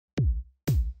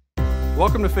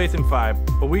Welcome to Faith in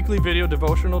 5, a weekly video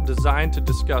devotional designed to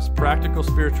discuss practical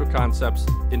spiritual concepts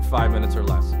in 5 minutes or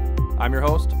less. I'm your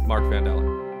host, Mark Vandella.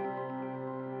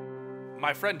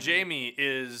 My friend Jamie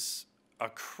is a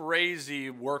crazy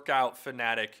workout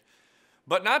fanatic,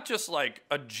 but not just like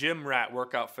a gym rat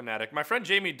workout fanatic. My friend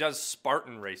Jamie does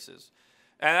Spartan races.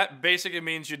 And that basically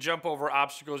means you jump over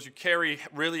obstacles, you carry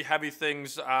really heavy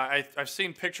things. I've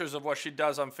seen pictures of what she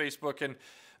does on Facebook, and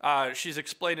she's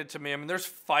explained it to me. I mean, there's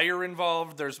fire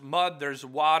involved, there's mud, there's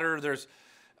water,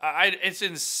 it's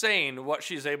insane what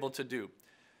she's able to do.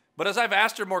 But as I've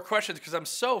asked her more questions, because I'm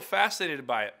so fascinated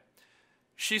by it,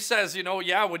 she says,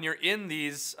 when you're in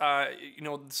these,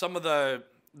 some of the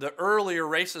earlier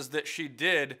races that she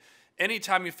did,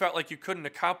 anytime you felt like you couldn't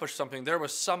accomplish something, there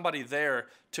was somebody there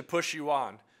to push you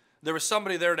on. There was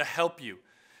somebody there to help you.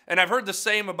 And I've heard the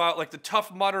same about like the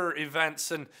Tough Mudder events,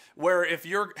 and where if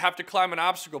you have to climb an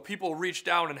obstacle, people reach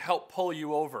down and help pull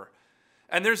you over.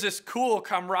 And there's this cool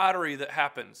camaraderie that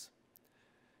happens.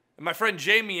 And my friend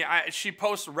Jamie, she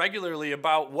posts regularly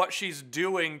about what she's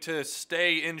doing to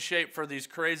stay in shape for these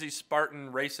crazy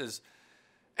Spartan races.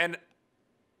 And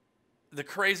the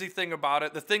crazy thing about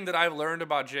it, the thing that I've learned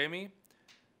about Jamie,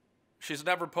 she's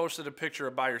never posted a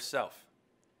picture by herself.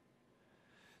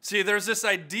 See, there's this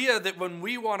idea that when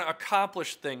we want to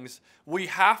accomplish things, we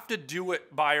have to do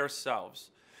it by ourselves.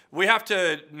 We have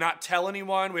to not tell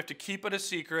anyone, we have to keep it a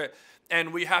secret,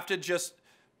 and we have to just,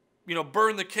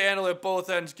 burn the candle at both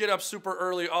ends, get up super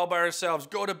early all by ourselves,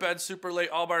 go to bed super late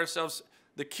all by ourselves.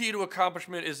 The key to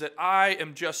accomplishment is that I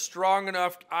am just strong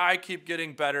enough, I keep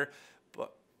getting better.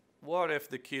 But what if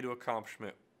the key to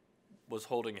accomplishment was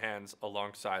holding hands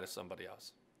alongside of somebody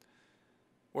else?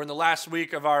 We're in the last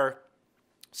week of our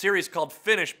series called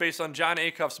Finish, based on Jon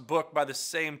Acuff's book by the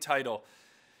same title.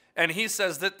 And he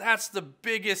says that that's the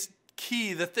biggest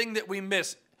key, the thing that we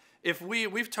miss. If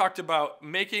we've talked about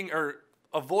making or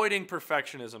avoiding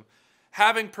perfectionism,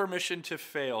 having permission to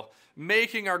fail,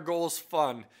 making our goals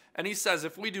fun. And he says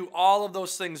if we do all of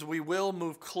those things, we will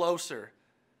move closer.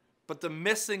 But the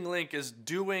missing link is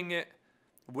doing it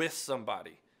with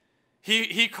somebody.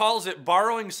 He calls it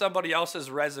borrowing somebody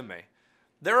else's resume.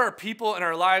 There are people in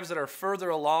our lives that are further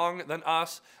along than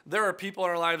us. There are people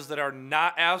in our lives that are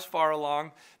not as far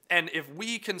along. And if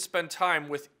we can spend time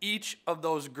with each of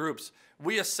those groups,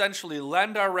 we essentially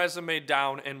lend our resume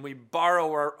down and we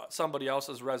borrow somebody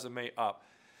else's resume up.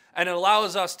 And it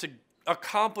allows us to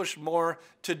accomplish more,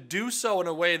 to do so in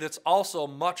a way that's also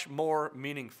much more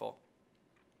meaningful.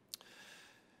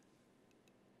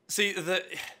 See,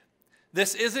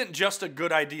 this isn't just a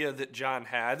good idea that John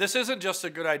had. This isn't just a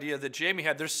good idea that Jamie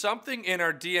had. There's something in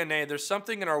our DNA, there's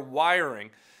something in our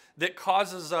wiring that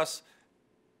causes us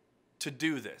to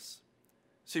do this.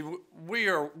 See, we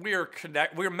are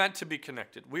meant to be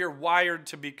connected. We are wired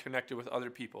to be connected with other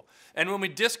people. And when we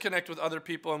disconnect with other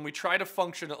people and we try to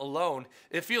function alone,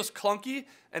 it feels clunky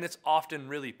and it's often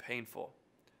really painful.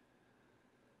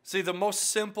 See, the most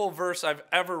simple verse I've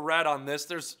ever read on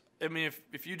this,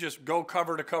 if you just go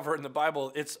cover to cover in the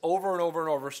Bible, it's over and over and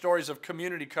over, stories of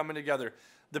community coming together,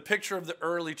 the picture of the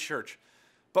early church.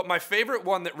 But my favorite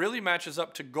one that really matches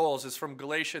up to goals is from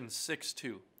Galatians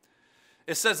 6:2.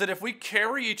 It says that if we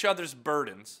carry each other's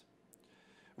burdens,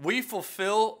 we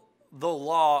fulfill the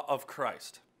law of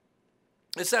Christ.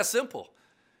 It's that simple.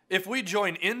 If we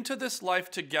join into this life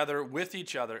together with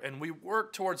each other and we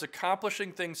work towards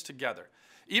accomplishing things together,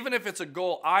 even if it's a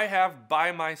goal I have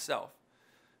by myself,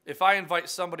 if I invite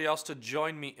somebody else to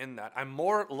join me in that, I'm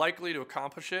more likely to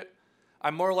accomplish it.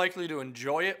 I'm more likely to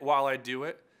enjoy it while I do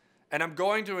it. And I'm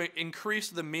going to increase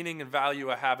the meaning and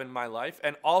value I have in my life.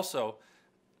 And also,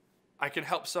 I can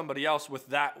help somebody else with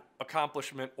that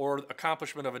accomplishment or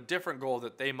accomplishment of a different goal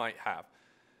that they might have.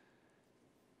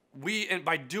 And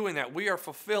by doing that, we are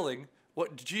fulfilling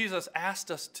what Jesus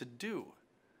asked us to do.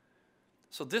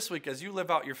 So this week, as you live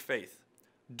out your faith,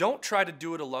 don't try to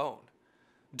do it alone.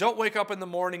 Don't wake up in the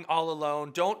morning all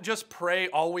alone. Don't just pray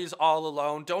always all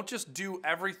alone. Don't just do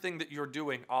everything that you're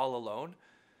doing all alone.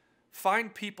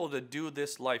 Find people to do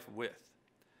this life with.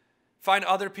 Find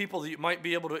other people that you might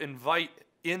be able to invite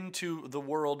into the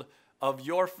world of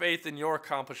your faith and your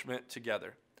accomplishment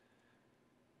together.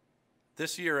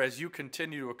 This year, as you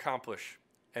continue to accomplish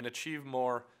and achieve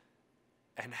more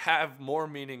and have more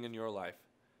meaning in your life,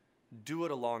 do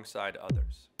it alongside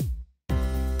others.